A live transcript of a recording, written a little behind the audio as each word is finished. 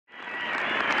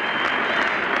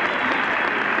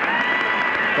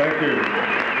Thank you.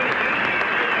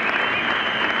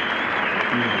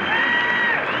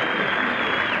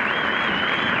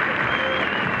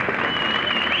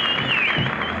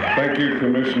 Thank you,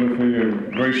 Commissioner, for your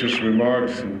gracious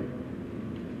remarks.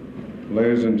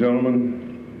 Ladies and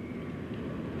gentlemen,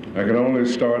 I can only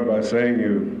start by saying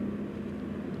you're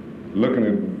looking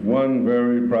at one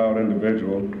very proud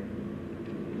individual,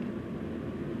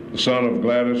 the son of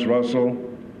Gladys Russell,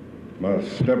 my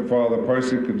stepfather,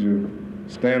 Percy. Could you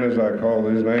stand as I call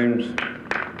these names?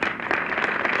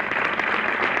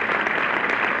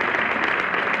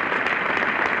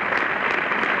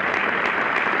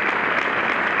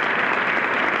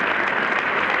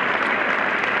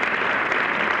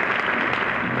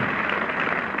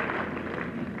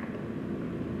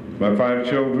 My 5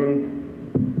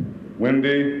 children,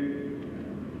 Wendy,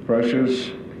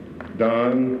 Precious,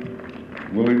 Don,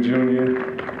 Willie Jr.,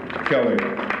 Kelly.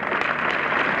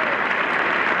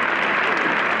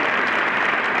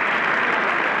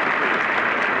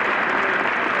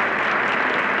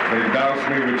 They doused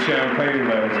me with champagne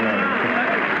last night.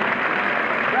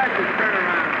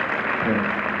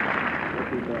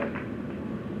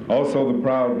 Also the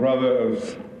proud brother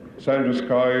of Sandra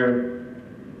Collier,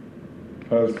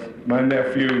 my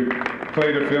nephew,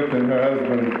 Clay V, and her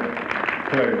husband,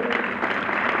 Clay.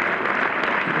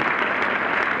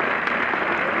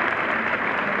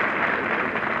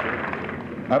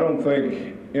 I don't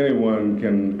think anyone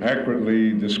can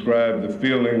accurately describe the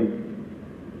feeling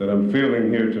that I'm feeling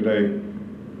here today.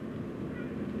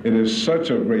 It is such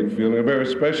a great feeling, a very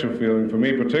special feeling for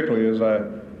me, particularly as I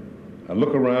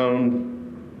look around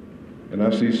and I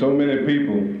see so many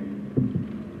people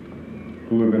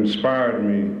who have inspired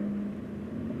me,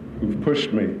 who've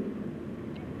pushed me,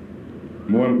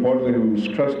 more importantly, who's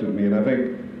trusted me. And I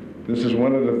think this is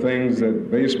one of the things that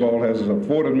baseball has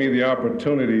afforded me the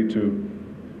opportunity to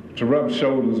rub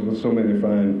shoulders with so many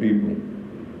fine people.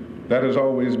 That has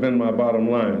always been my bottom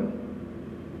line.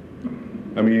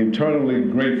 I'm eternally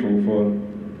grateful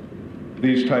for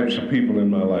these types of people in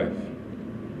my life.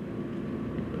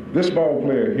 This ball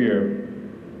player here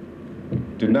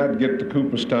did not get to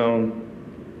Cooperstown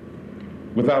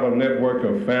without a network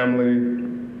of family,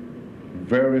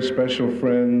 very special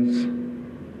friends,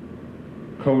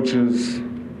 coaches,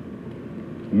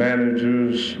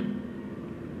 managers,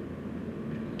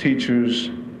 teachers,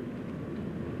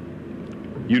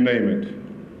 you name it.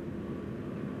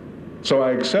 So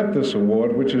I accept this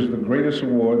award, which is the greatest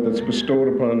award that's bestowed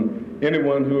upon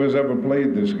anyone who has ever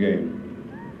played this game.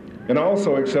 And I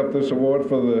also accept this award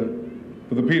for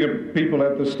the people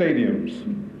at the stadiums,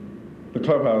 the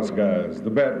clubhouse guys, the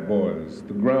bat boys,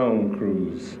 the ground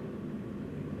crews,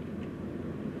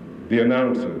 the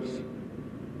announcers,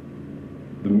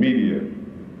 the media,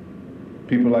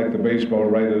 people like the Baseball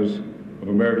Writers of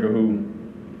America who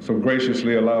so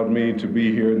graciously allowed me to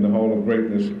be here in the Hall of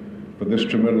Greatness for this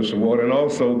tremendous award, and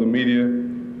also the media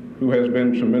who has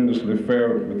been tremendously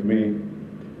fair with me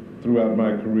throughout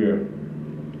my career.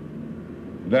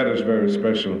 That is very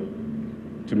special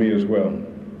to me as well.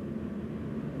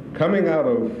 Coming out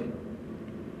of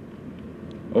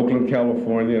Oakland,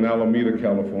 California and Alameda,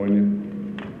 California,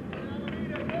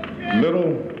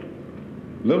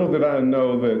 little did I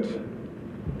know that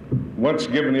once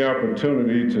given the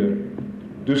opportunity to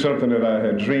do something that I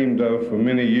had dreamed of for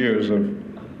many years, of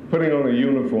putting on a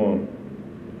uniform,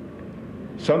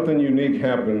 something unique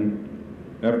happened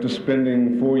after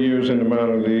spending 4 years in the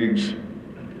minor leagues,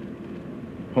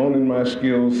 honing my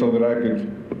skills so that I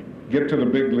could get to the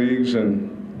big leagues and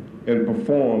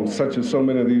perform, such as so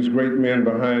many of these great men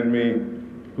behind me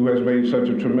who has made such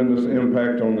a tremendous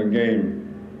impact on the game.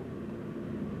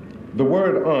 The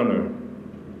word honor,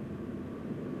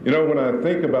 you know, when I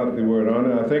think about the word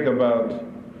honor, I think about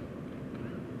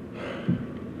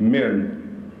men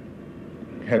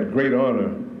had great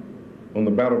honor on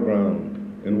the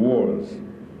battleground in wars.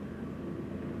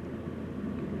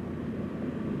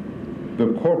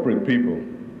 The corporate people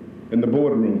in the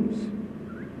boardrooms,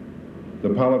 the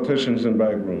politicians in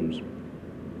back rooms.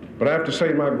 But I have to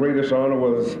say my greatest honor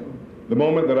was the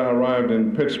moment that I arrived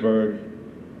in Pittsburgh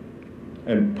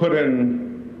and put in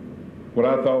what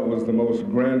I thought was the most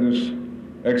grandest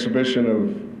exhibition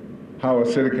of how a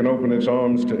city can open its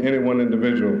arms to any one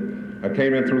individual. I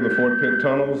came in through the Fort Pitt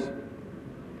tunnels,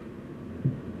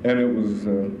 and it was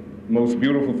the most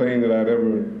beautiful thing that I'd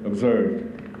ever observed.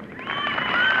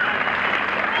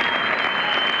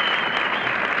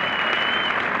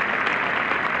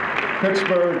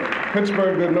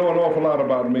 Pittsburgh didn't know an awful lot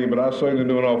about me, but I certainly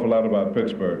knew an awful lot about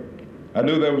Pittsburgh. I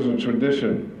knew there was a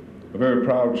tradition, a very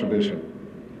proud tradition.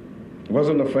 It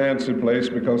wasn't a fancy place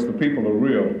because the people are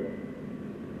real.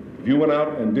 If you went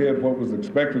out and did what was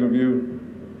expected of you,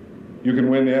 you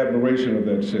can win the admiration of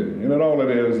that city. And then all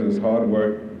it is hard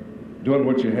work, doing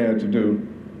what you had to do,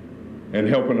 and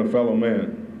helping a fellow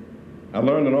man. I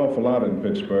learned an awful lot in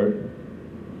Pittsburgh.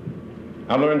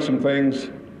 I learned some things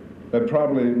that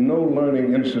probably no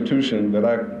learning institution that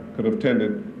I could have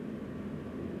attended,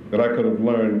 that I could have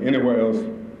learned anywhere else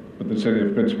but the city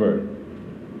of Pittsburgh.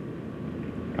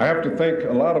 I have to thank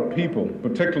a lot of people,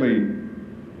 particularly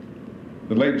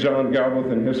the late John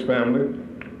Galbraith and his family,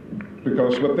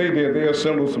 because what they did, they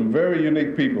assembled some very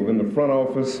unique people in the front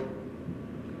office,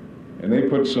 and they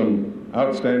put some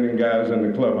outstanding guys in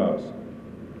the clubhouse.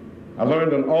 I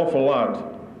learned an awful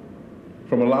lot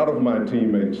from a lot of my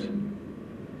teammates,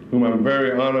 whom I'm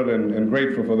very honored and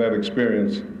grateful for that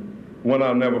experience, one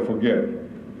I'll never forget.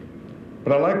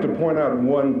 But I'd like to point out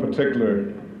one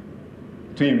particular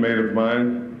teammate of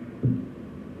mine.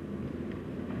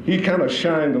 He kind of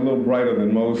shined a little brighter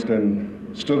than most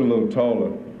and stood a little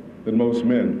taller than most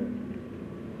men.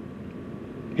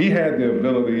 He had the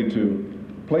ability to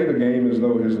play the game as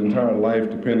though his entire life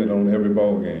depended on every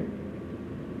ball game.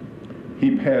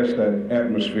 He passed that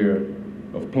atmosphere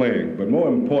of playing, but more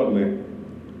importantly,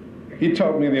 he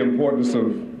taught me the importance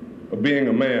of being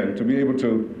a man, to be able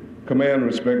to command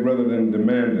respect rather than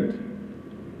demand it.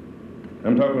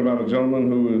 I'm talking about a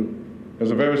gentleman who has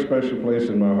a very special place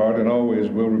in my heart and always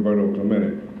will, Roberto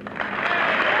Clemente.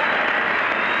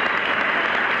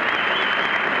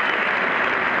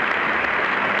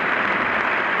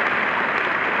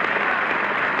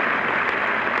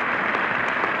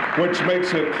 What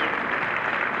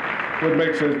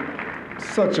makes it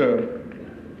such a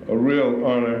real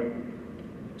honor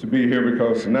to be here,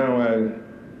 because now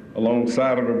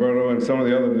alongside of Roberto and some of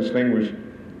the other distinguished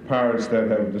pirates that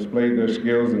have displayed their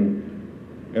skills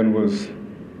and was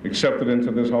accepted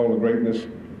into this Hall of Greatness,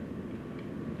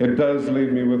 it does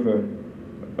leave me with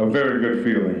a very good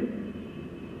feeling.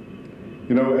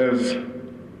 You know, as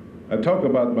I talk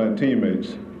about my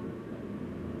teammates,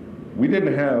 we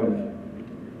didn't have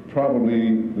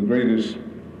probably the greatest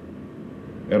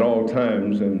at all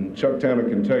times, and Chuck Tanner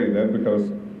can tell you that,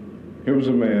 because here was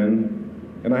a man,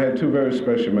 and I had two very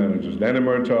special managers, Danny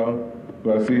Murtaugh,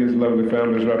 who I see his lovely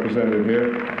family is represented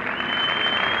here,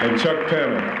 and Chuck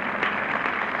Tanner.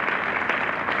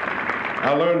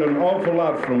 I learned an awful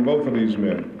lot from both of these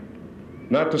men.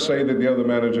 Not to say that the other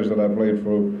managers that I played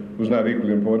for was not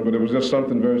equally important, but it was just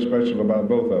something very special about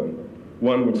both of them.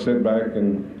 One would sit back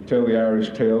and tell the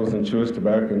Irish tales and chew his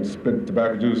tobacco and spit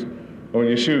tobacco juice on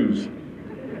your shoes.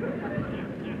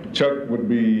 Chuck would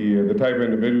be the type of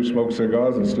individual who smoked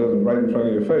cigars and stood right in front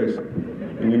of your face,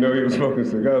 and you know he was smoking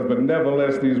cigars. But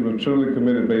nevertheless, these were truly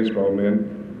committed baseball men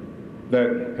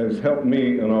that has helped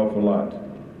me an awful lot.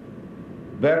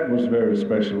 That was very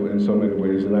special in so many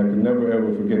ways, and I can never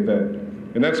ever forget that.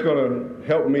 And that's going to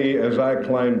help me as I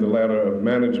climb the ladder of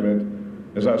management,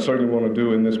 as I certainly want to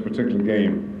do in this particular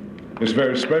game. It's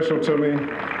very special to me.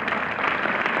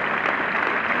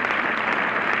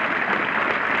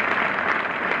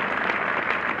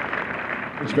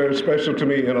 It's very special to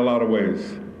me in a lot of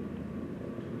ways.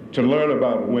 To learn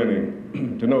about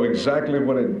winning, to know exactly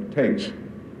what it takes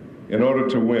in order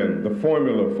to win, the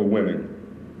formula for winning.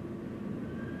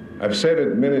 I've said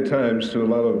it many times to a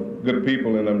lot of good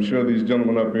people, and I'm sure these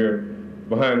gentlemen up here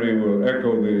behind me will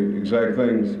echo the exact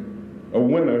things. A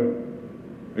winner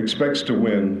expects to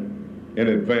win in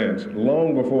advance,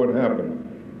 long before it happened.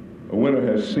 A winner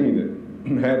has seen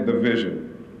it, had the vision,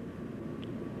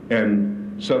 and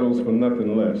settles for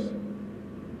nothing less.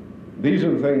 These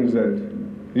are the things that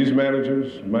these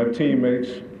managers, my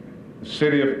teammates, the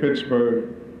city of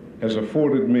Pittsburgh has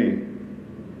afforded me.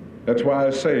 That's why I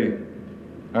say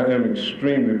I am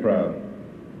extremely proud.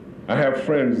 I have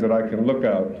friends that I can look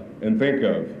out and think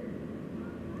of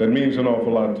that means an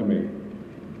awful lot to me.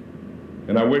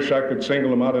 And I wish I could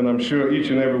single them out, and I'm sure each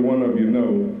and every one of you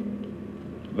know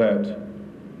that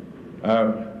I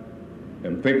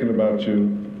am thinking about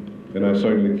you, and I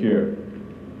certainly care.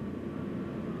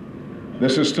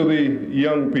 This is to the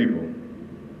young people.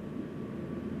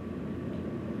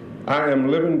 I am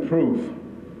living proof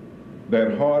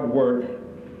that hard work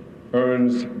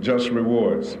earns just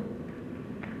rewards.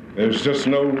 There's just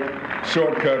no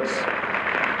shortcuts.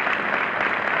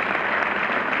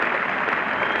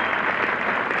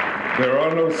 There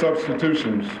are no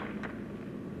substitutions.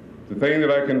 The thing that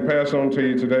I can pass on to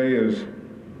you today is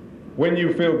when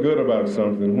you feel good about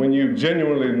something, when you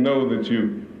genuinely know that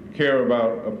you care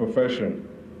about a profession,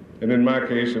 and in my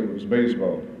case it was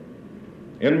baseball.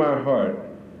 In my heart,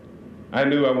 I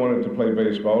knew I wanted to play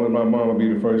baseball, and my mom would be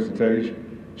the first to tell you,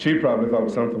 she probably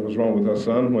thought something was wrong with her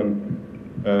son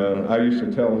when I used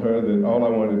to tell her that all I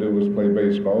wanted to do was play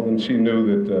baseball, and she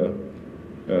knew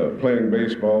that playing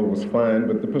baseball was fine,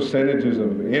 but the percentages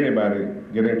of anybody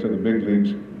getting to the big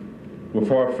leagues were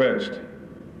far-fetched,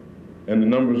 and the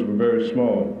numbers were very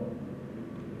small.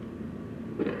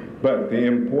 But the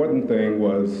important thing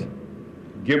was,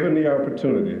 given the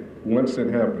opportunity, once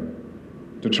it happened,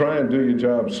 to try and do your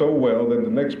job so well that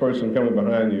the next person coming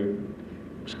behind you,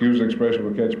 excuse the expression,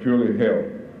 will catch purely hell.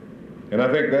 And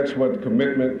I think that's what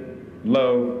commitment,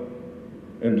 love,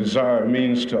 and desire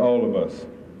means to all of us.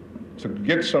 To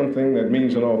get something that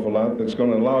means an awful lot, that's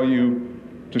going to allow you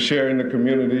to share in the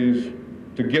communities,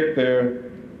 to get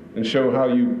there and show how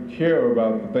you care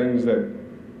about the things that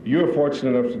you're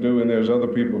fortunate enough to do and there's other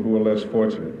people who are less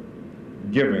fortunate.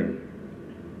 Giving.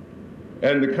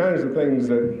 And the kinds of things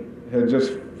that had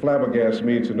just flabbergasted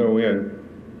me to no end.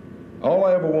 All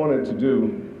I ever wanted to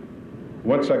do,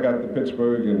 once I got to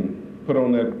Pittsburgh and put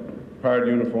on that pirate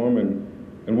uniform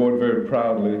and wore it very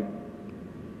proudly,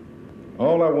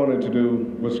 all I wanted to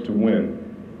do was to win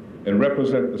and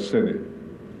represent the city.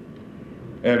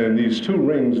 And in these 2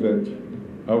 rings that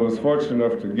I was fortunate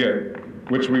enough to get,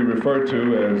 which we refer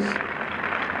to as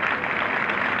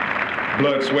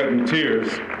blood, sweat, and tears,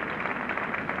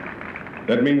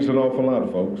 that means an awful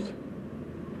lot, folks.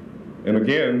 And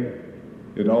again,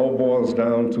 it all boils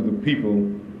down to the people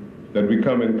that we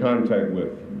come in contact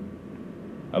with.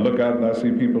 I look out and I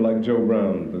see people like Joe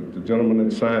Brown, the gentleman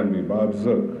that signed me, Bob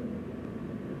Zook.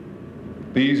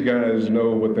 These guys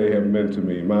know what they have meant to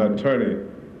me. My attorney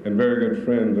and very good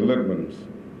friend, the Littmans.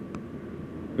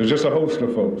 There's just a host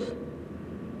of folks.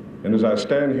 And as I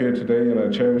stand here today and I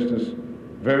cherish this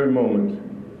very moment,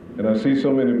 and I see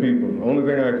so many people, the only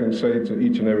thing I can say to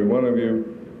each and every one of you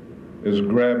is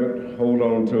grab it, hold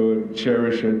on to it,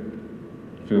 cherish it,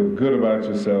 feel good about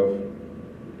yourself,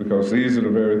 because these are the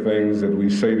very things that we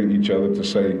say to each other to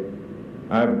say,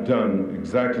 I've done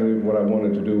exactly what I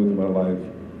wanted to do with my life.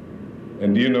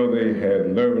 And do you know they had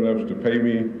nerve enough to pay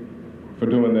me for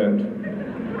doing that?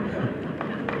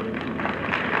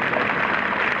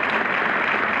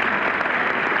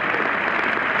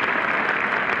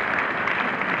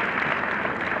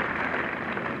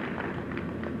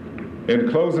 In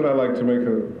closing, I'd like to make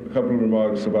a couple of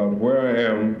remarks about where I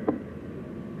am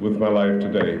with my life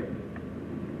today.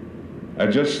 I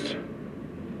just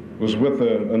was with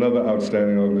another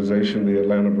outstanding organization, the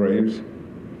Atlanta Braves,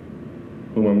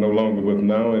 whom I'm no longer with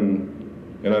now, and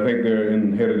I think they're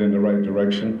headed in the right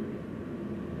direction.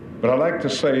 But I'd like to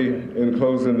say in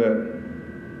closing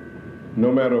that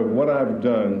no matter what I've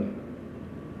done,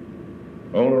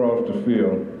 on or off the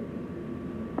field,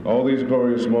 all these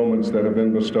glorious moments that have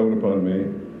been bestowed upon me,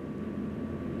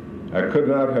 I could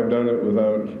not have done it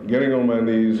without getting on my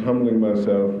knees, humbling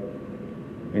myself,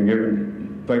 and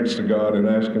giving thanks to God and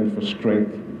asking for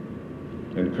strength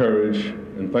and courage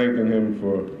and thanking Him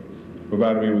for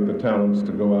providing me with the talents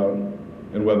to go out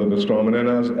and weather the storm. And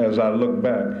then as I look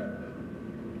back,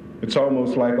 it's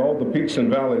almost like all the peaks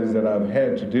and valleys that I've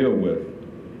had to deal with,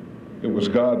 it was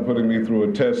God putting me through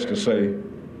a test to say,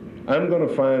 I'm going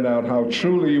to find out how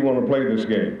truly you want to play this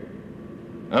game.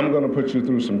 I'm going to put you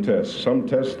through some tests. Some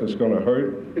tests that's going to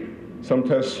hurt. Some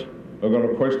tests are going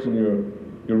to question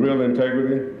your real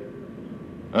integrity.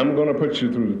 I'm going to put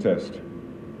you through the test.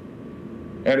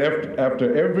 And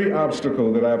after every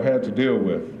obstacle that I've had to deal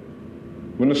with,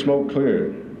 when the smoke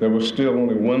cleared, there was still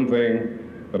only one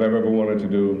thing that I've ever wanted to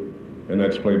do, and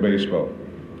that's play baseball.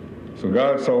 So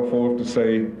God saw forth to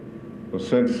say, well,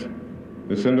 since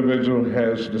this individual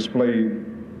has displayed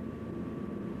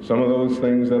some of those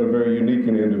things that are very unique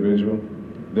in the individual,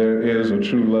 there is a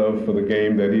true love for the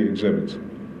game that he exhibits.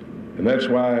 And that's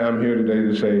why I'm here today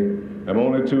to say I'm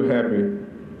only too happy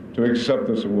to accept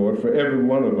this award for every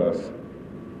one of us,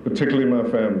 particularly my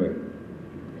family.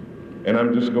 And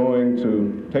I'm just going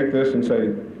to take this and say,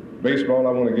 baseball,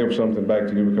 I want to give something back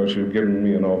to you because you've given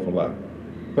me an awful lot.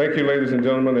 Thank you, ladies and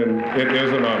gentlemen, and it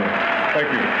is an honor.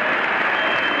 Thank you.